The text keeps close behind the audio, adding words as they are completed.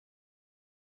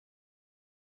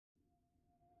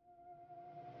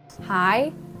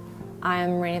Hi,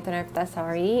 I'm Renita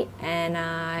Novitasari and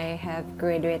I have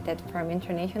graduated from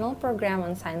International Program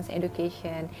on Science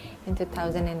Education in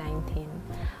 2019.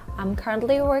 I'm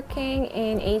currently working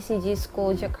in ACG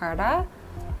School Jakarta,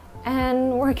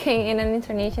 and working in an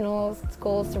international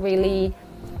school really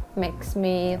makes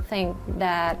me think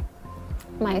that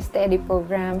my study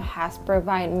program has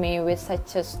provided me with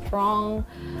such a strong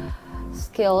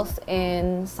skills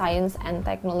in science and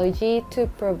technology to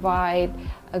provide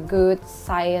a good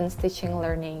science teaching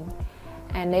learning.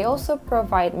 And they also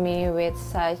provide me with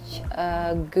such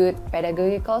good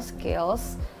pedagogical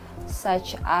skills,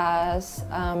 such as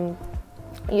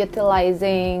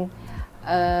utilizing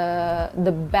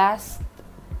the best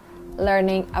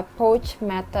learning approach,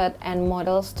 method, and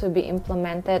models to be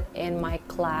implemented in my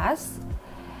class.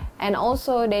 And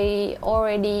also they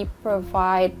already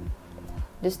provide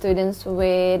the students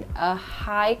with a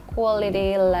high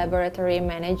quality laboratory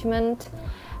management,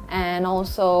 and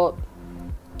also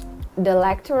the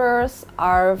lecturers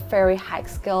are very high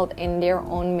skilled in their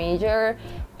own major.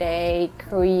 They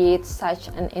create such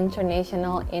an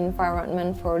international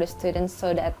environment for the students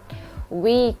so that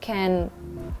we can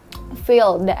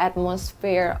feel the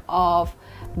atmosphere of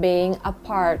being a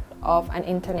part of an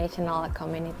international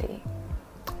community.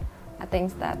 I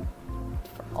think that's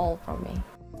all from me.